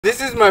This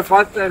is my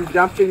first time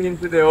jumping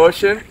into the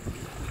ocean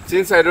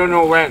since I don't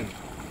know when.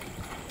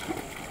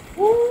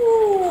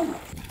 Woo!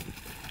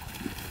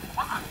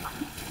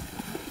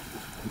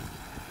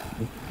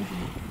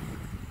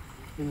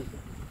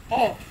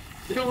 Oh,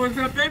 there was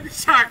a baby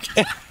shark.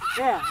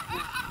 Yeah.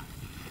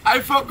 I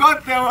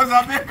forgot there was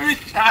a baby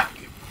shark.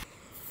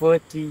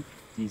 40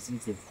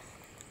 diseases.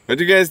 What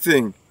do you guys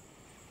think?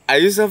 Are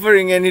you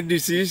suffering any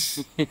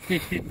disease?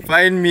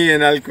 Find me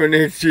and I'll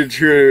connect you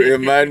to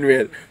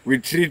Emmanuel. We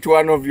treat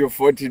one of your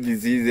 40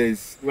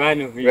 diseases. One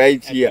of it.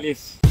 Right at here.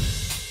 least.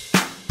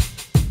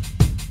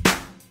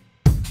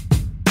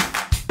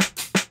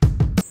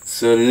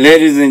 So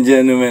ladies and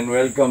gentlemen,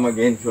 welcome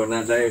again to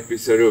another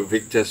episode of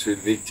Victors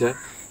with Victor.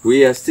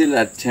 We are still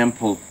at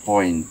Temple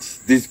Point,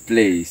 this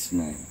place,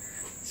 man.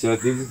 So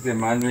this is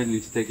Emmanuel,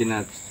 he's taking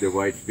us to the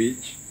White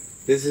Beach.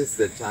 This is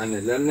the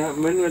tunnel. And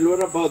Emmanuel,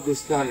 what about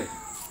this tunnel?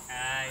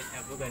 It's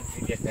a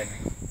Bougainvillea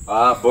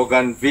tunnel.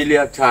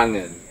 Bougainvillea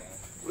tunnel.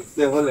 What's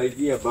the whole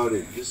idea about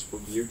it? Just for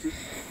beauty?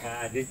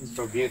 This is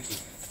for beauty.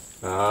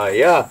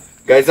 Yeah.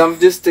 Guys, I'm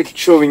just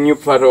showing you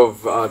part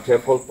of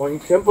Temple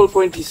Point. Temple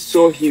Point is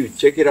so huge.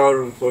 Check it out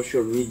on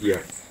social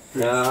media.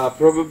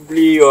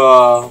 Probably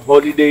a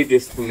holiday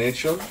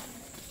destination.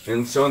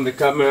 And so on the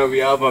camera we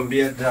have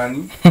Ambia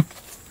Dani.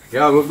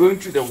 Yeah, we're going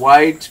to the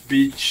White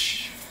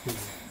Beach.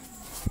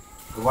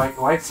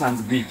 White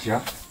Sands Beach, yeah?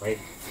 White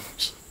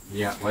Beach.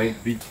 Yeah,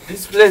 White Beach.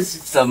 This place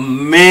is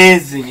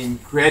amazing,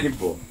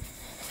 incredible.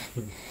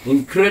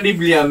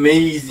 Incredibly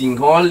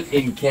amazing, all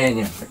in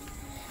Kenya.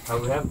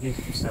 We have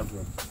history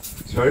somewhere.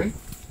 Sorry?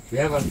 We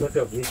have a lot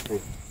of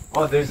history.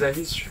 Oh, there's a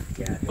history.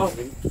 Yeah.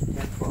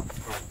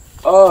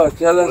 Oh,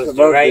 tell us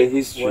about the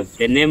history.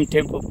 The name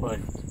Temple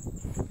Point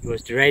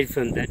was derived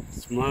from that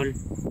small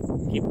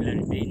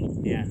Kibla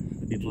being there,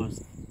 the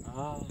mosque.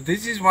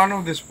 This is one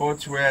of the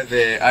spots where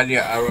the earlier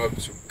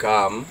Arabs would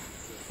come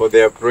for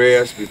their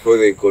prayers before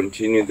they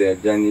continue their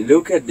journey.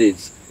 Look at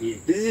this. Yeah.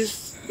 This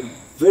is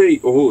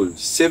very old,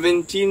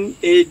 17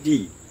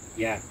 AD.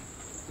 Yeah.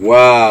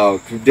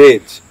 Wow, to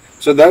date.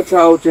 So that's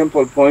how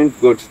Temple Point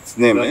got its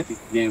name, eh?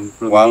 Its name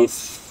from Wow.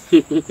 this.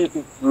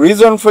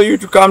 Reason for you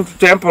to come to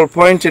Temple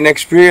Point and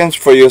experience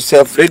for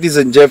yourself. Ladies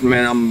and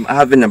gentlemen, I'm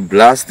having a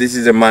blast. This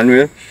is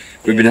Emmanuel.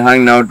 We've been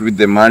hanging out with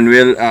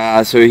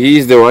Emmanuel. So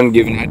he's the one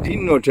giving. I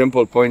didn't know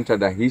Temple Point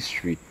had a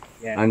history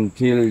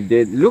until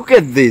they. Look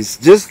at this.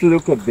 Just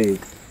look at this.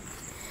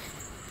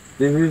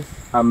 This is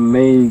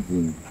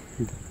amazing.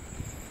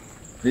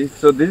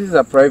 So this is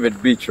a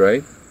private beach,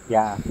 right?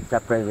 Yeah, it's a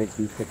private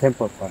beach, the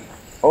Temple Point.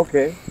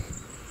 Okay.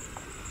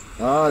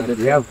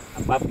 We have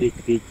a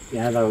public beach the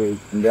other way.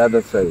 On the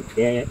other side.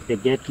 Yeah, the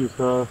gate you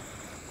saw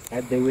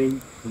at the way.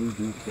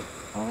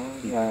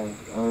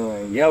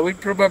 Alright. Yeah, we'll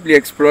probably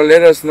explore.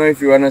 Let us know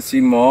if you wanna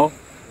see more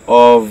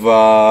of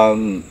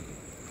Watamu.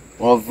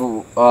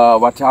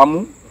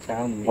 Watamu.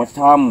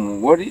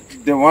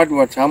 Watamu. The word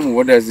Watamu?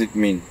 What does it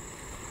mean?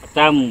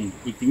 Watamu,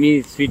 it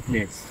means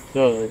sweetness.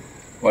 So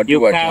What you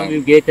Watamu? come,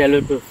 you get a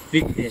lot of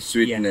sweetness.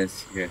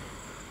 Sweetness. Yeah.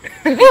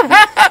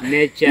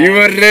 Nature. You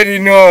already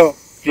know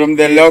from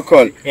the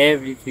local.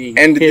 Everything.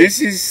 And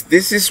this is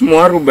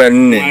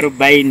Mwarubanne.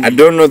 Mwarubaini. I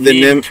don't know the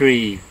name.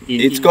 Tree.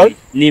 It's called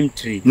Neem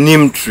tree.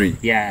 Neem tree.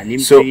 Yeah, neem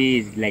So- tree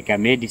is like a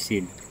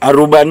medicine.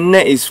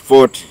 Arubanne is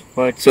 40.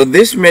 So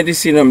this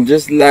medicine, I'm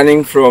just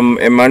learning from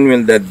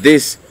Emmanuel that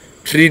this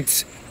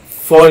treats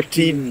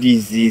 40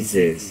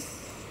 diseases.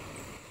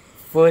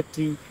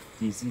 40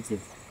 diseases.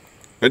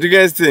 What do you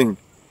guys think?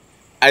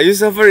 Are you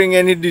suffering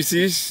any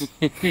disease?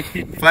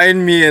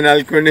 Find me and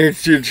I'll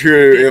connect you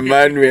to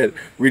Emmanuel.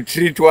 We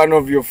treat one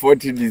of your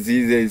 40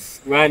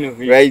 diseases. One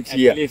of it. Right at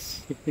here.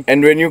 least.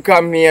 And when you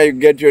come here, you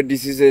get your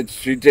diseases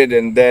treated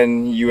and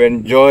then you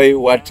enjoy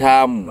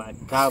Watamu.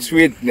 Watamu.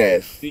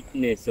 Sweetness.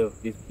 Sweetness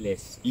of this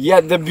place.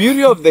 Yeah, the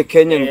beauty of the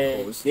Kenyan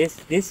coast.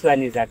 This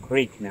one is a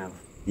creek now.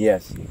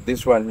 Yes,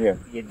 this one here.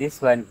 Yeah, this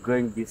one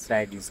going this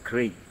side is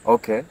creek.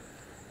 Okay.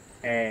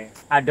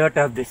 A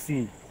daughter of the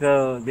sea.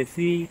 So the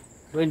sea,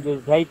 when it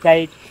was high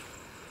tide,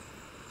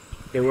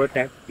 the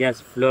water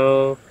just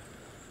flow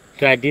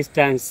to a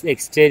distance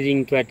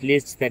extending to at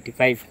least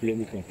 35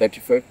 kilometers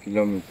 35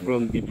 kilometers.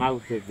 from the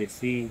mouth of the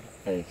sea,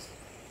 Yes.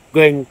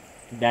 going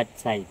to that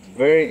side.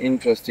 Very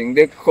interesting.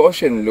 The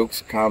ocean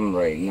looks calm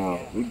right now.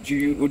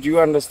 Would you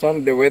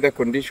understand the weather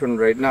condition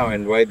right now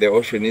and why the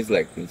ocean is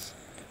like this?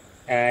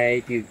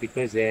 It is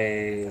because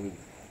in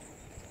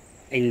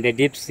the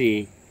deep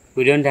sea,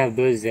 we don't have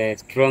those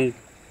strong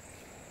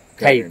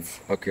tides,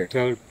 Okay.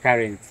 strong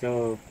currents.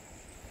 So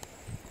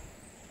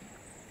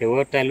the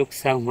water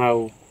looks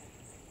somehow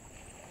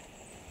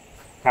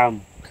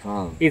calm.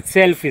 Calm.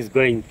 Itself is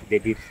going to the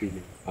deep sea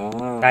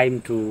now.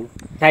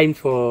 Time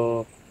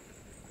for,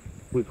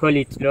 we call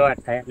it lower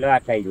tide. Low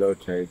tide.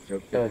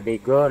 Okay. So they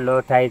go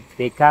low tide,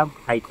 they come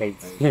high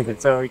tides.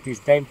 So it is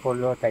time for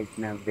low tide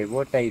now. The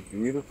water is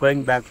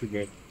going back to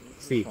the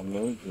sea.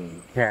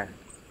 Amazing. Yeah.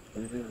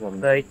 This is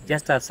amazing. So it's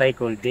just a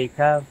cycle. They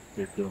come,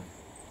 they go.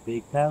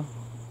 They come,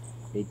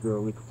 they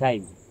go with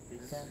time.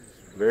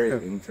 Very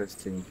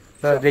interesting.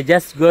 So they're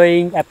just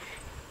going up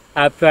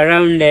up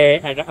around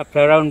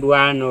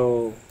 1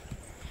 or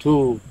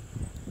 2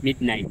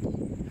 midnight.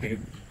 They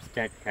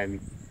start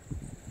coming.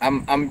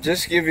 I'm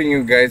just giving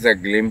you guys a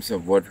glimpse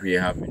of what we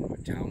have in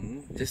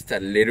Watamu, just a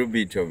little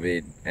bit of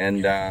it,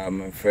 and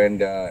my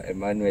friend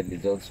Emmanuel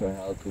is also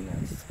helping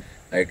us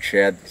like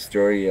share the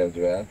story as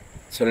well.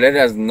 So let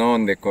us know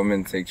in the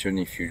comment section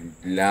if you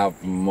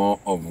love more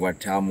of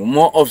Watamu,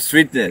 more of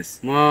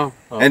sweetness, More.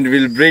 and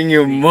we'll bring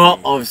you more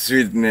of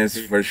sweetness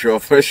for sure,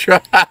 for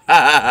sure.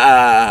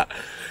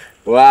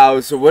 Wow,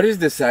 so what is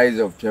the size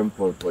of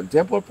Temple Point?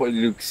 Temple Point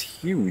looks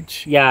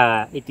huge.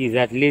 Yeah, it is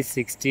at least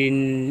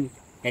 16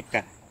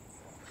 hectares.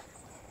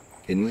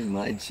 Can you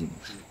imagine?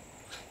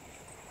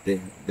 The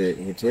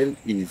hotel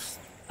is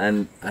a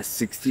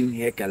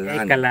 16-acre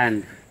land. Acre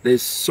land.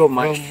 There's so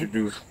much From to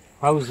do.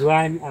 House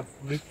 1 up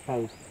to big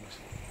house.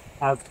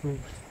 Up to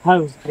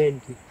house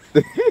 20.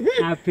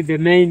 Up to the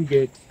main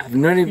gate. I've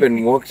not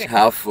even walked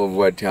half of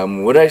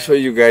Watamu. What I showed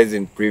you guys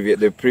in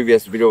the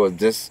previous video was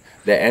just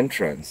the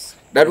entrance.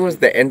 That was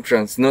the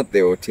entrance, not the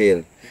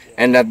hotel.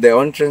 And at the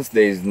entrance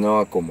there is no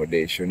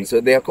accommodation.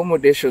 So the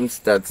accommodation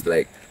starts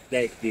like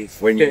this.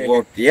 when you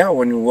walk. Yeah,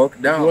 when you walk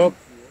down. Walk.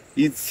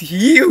 It's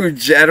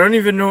huge. I don't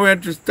even know where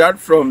to start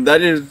from.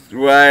 That is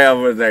why I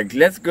was like,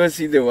 let's go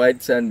see the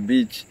White Sand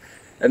Beach.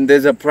 And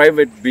there's a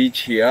private beach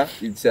here.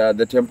 It's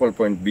the Temple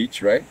Point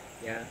Beach, right?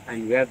 Yeah,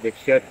 and we have the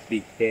short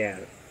beach there.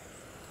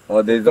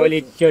 Or They there's call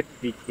it short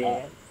beach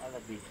there.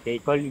 They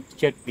call it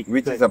short beach.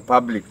 which is a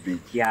public beach.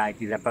 Yeah, it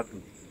is a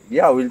public.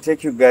 Yeah, we'll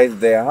take you guys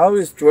there. How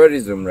is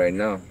tourism right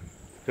now?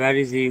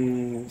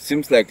 Tourism.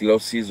 Seems like low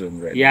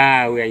season right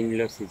Yeah, we are in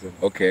low season.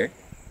 now. Okay.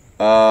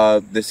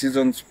 The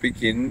season's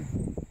peaking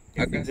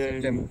August,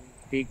 September.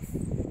 Peaks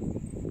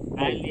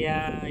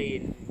earlier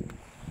in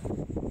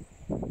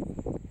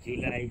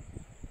July,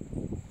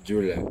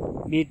 July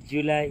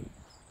mid-July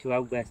to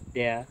August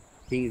there.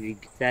 Things will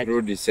start.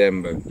 through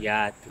December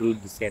Yeah, through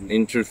December.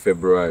 into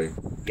February.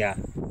 Yeah.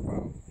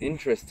 Wow,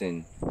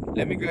 interesting.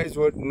 Let me guys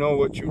know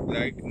what you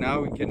like.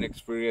 Now we can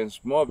experience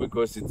more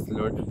because it's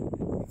low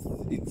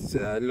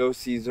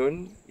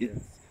season.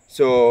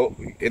 So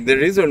the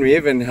reason we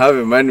even have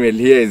Emmanuel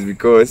here is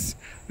because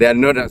there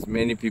are not as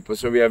many people.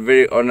 So we are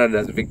very honored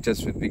as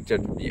Victors with Victor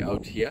to be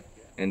out here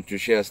and to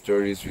share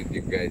stories with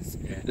you guys.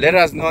 Let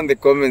us know in the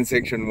comment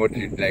section what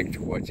you'd like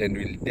to watch, and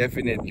we'll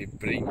definitely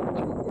bring it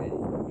your way.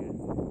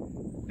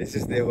 This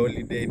is the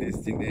holiday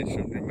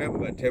destination.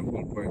 Remember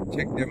Temple Point.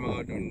 Check them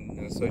out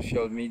on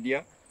social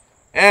media,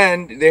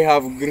 and they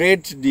have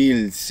great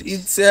deals.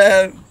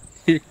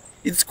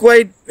 It's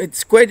quite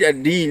a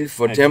deal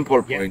for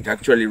Temple Point.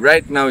 Actually,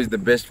 right now is the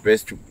best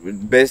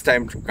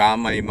time to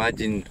come. I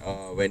imagine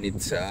when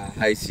it's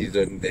high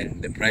season,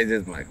 then the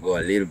prices might go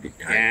a little bit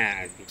high.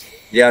 Yeah.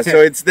 Yeah, so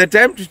it's the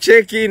time to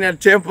check in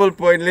at Temple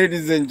Point,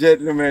 ladies and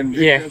gentlemen.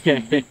 Yeah.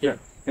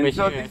 And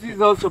so this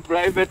is also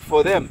private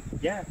for them.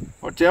 Yeah.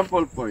 For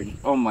Temple Point.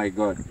 Oh my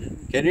God.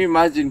 Can you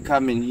imagine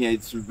coming here?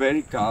 It's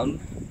very calm,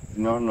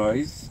 no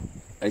noise.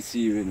 I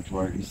see even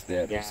tourists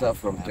there. Yeah. Those are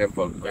from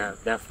Temple Point. Yeah,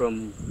 they're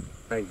from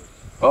private.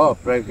 Oh,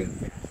 private.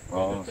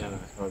 Oh,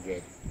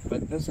 Okay.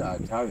 but those are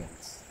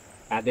towers.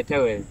 At the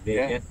towers, they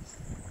Yeah. just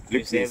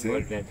Look this,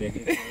 resemble eh?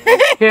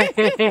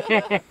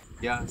 that.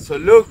 Yeah, so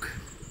look.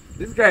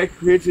 This guy's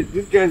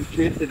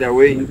created a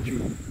way into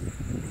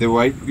the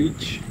white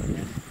beach.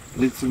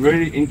 It's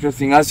very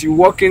interesting. As you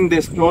walk in,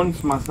 the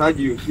stones massage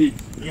your feet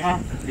Yeah.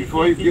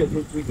 before you get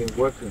into the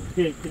water. What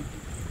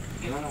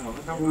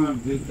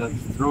is this that's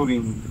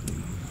throwing?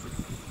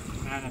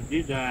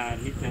 These are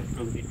litters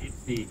from the deep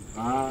sea.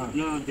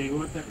 No, the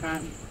water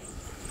can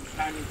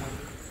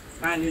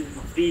is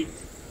deep.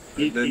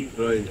 Then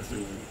throw it.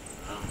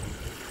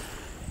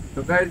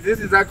 So guys, this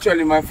is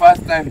actually my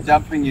first time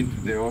jumping into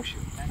the ocean.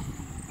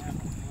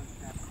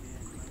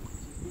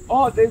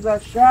 Oh, there's a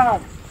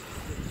shark!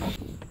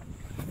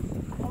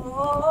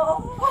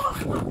 Oh,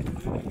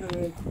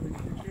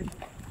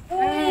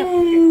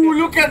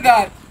 look at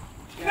that!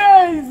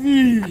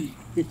 Crazy!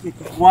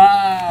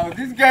 Wow,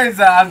 these guys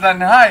are at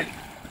an height.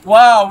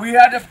 Wow, we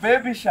had a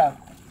baby shark.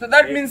 So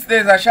that means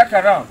there's a shark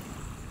around.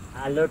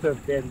 A lot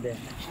of them there.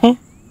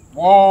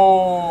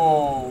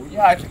 Whoa!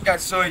 Yeah, I think I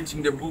saw it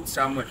in the book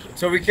somewhere.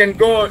 So we can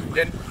go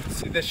and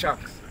see the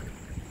sharks.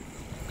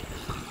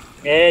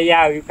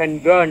 Yeah, you can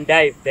go and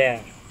dive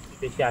there.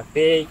 The shark.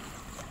 They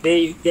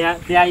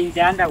are in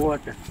the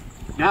underwater.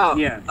 Now,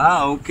 Yeah.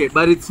 okay,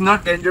 but it's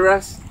not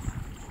dangerous.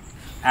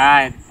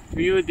 To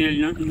you,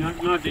 they'll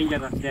not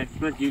dangerous there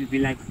because you'll be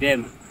like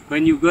them.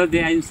 When you go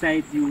there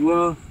inside, you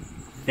wear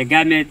the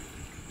garment.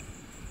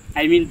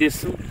 I mean the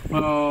suit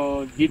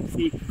for deep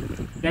sea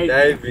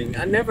Diving.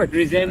 I never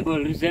resemble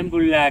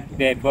like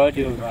the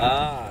body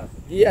of.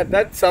 Yeah,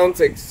 that sounds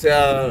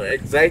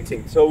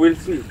exciting. So we'll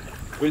see.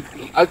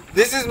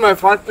 This is my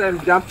first time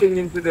jumping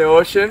into the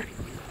ocean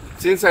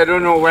since I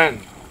don't know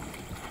when.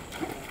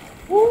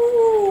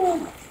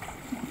 Woo!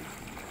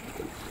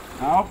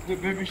 I hope the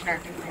baby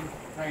shark is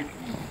inside.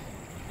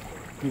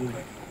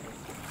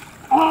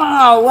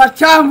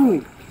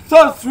 Watamu!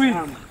 So sweet!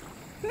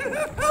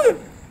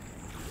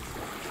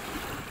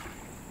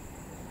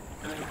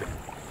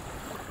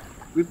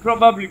 We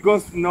probably go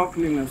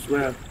snorkeling as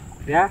well.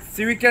 Yeah?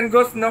 See, we can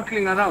go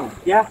snorkeling around.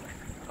 Yeah.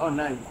 Oh,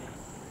 nice.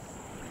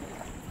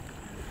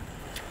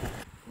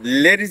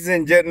 Ladies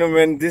and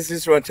gentlemen, this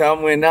is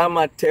Watamu and I'm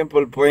at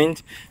Temple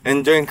Point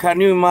enjoying.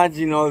 Can you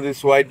imagine all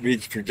this white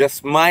beach to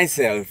just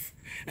myself?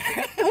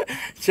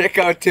 Check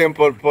out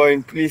Temple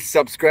Point. Please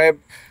subscribe,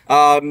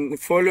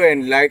 follow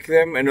and like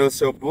them, and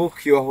also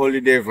book your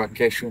holiday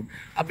vacation.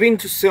 I've been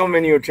to so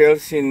many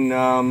hotels in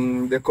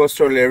the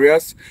coastal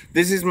areas.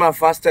 This is my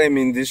first time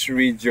in this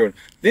region.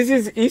 This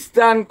is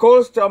Eastern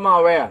Coast or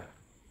where?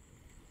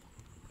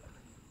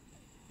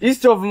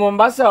 East of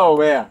Mombasa or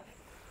where?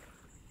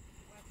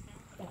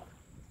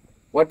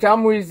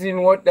 Watamu is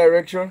in what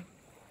direction?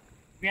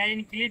 We are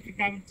in Kilifi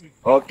County.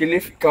 Oh,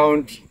 Kilifi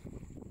County.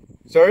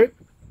 Sorry?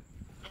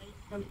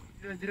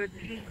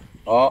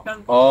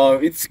 Oh,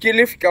 it's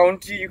Kilifi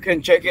County. You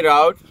can check it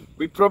out.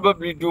 We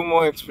probably do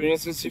more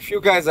experiences if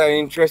you guys are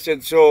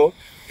interested. So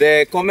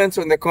the comments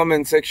on the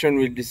comment section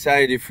will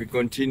decide if we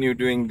continue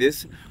doing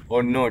this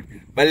or not.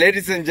 But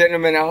ladies and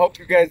gentlemen, I hope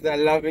you guys are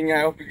loving it.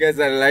 I hope you guys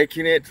are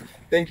liking it.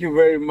 Thank you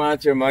very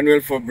much,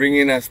 Emmanuel, for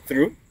bringing us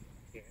through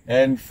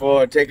and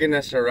for taking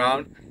us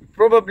around.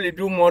 Probably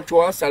do more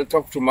tours. I'll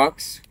talk to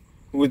Max,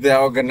 with the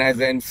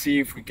organizer, and see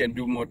if we can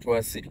do more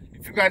tours.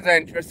 If you guys are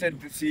interested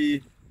to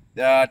see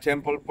the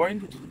Temple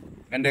Point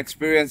and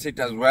experience it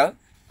as well,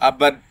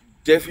 but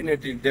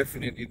definitely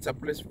it's a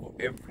place for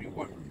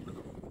everyone.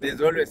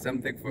 There's always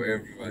something for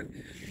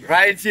everyone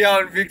right here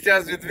on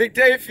Victor's with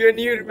Victor. If you're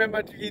new,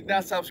 remember to hit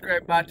that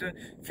subscribe button.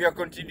 If you're a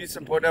continued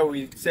supporter,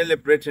 we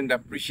celebrate and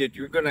appreciate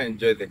you. You're gonna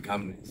enjoy the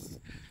calmness.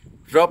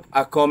 Drop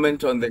a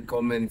comment on the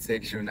comment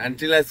section.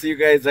 Until I see you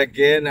guys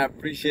again, I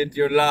appreciate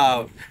your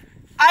love.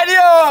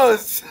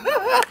 Adios!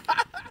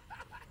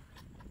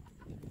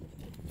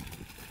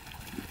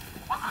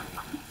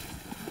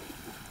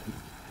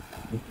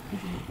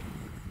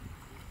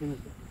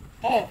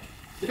 Oh,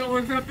 there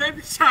was a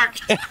baby shark.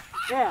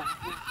 Yeah.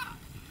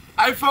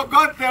 I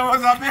forgot there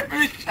was a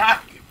baby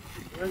shark.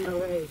 Run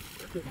away.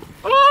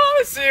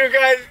 Oh, see you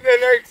guys in the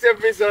next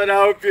episode. I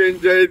hope you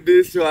enjoyed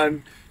this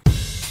one.